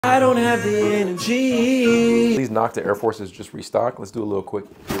I don't have the energy. These NOCTA Air Forces just restocked. Let's do a little quick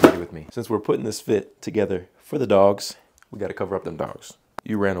get ready with me. Since we're putting this fit together for the dogs, we got to cover up them dogs.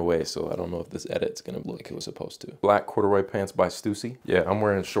 You ran away, so I don't know if this edit's gonna look like it was supposed to. Black corduroy pants by Stussy. Yeah, I'm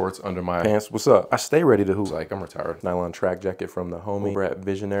wearing shorts under my pants. What's up? I stay ready to hoop. Like, I'm retired. Nylon track jacket from the homie. We're at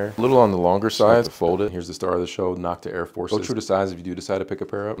Visionaire. A little on the longer size, folded. Here's the star of the show, NOCTA Air Force. Go true to size if you do decide to pick a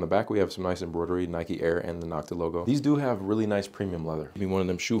pair up. On the back, we have some nice embroidery, Nike Air and the NOCTA logo. These do have really nice premium leather. Give me one of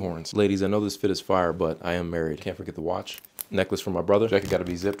them shoehorns. Ladies, I know this fit is fire, but I am married. Can't forget the watch. Necklace from my brother. Jacket gotta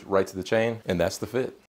be zipped right to the chain, and that's the fit.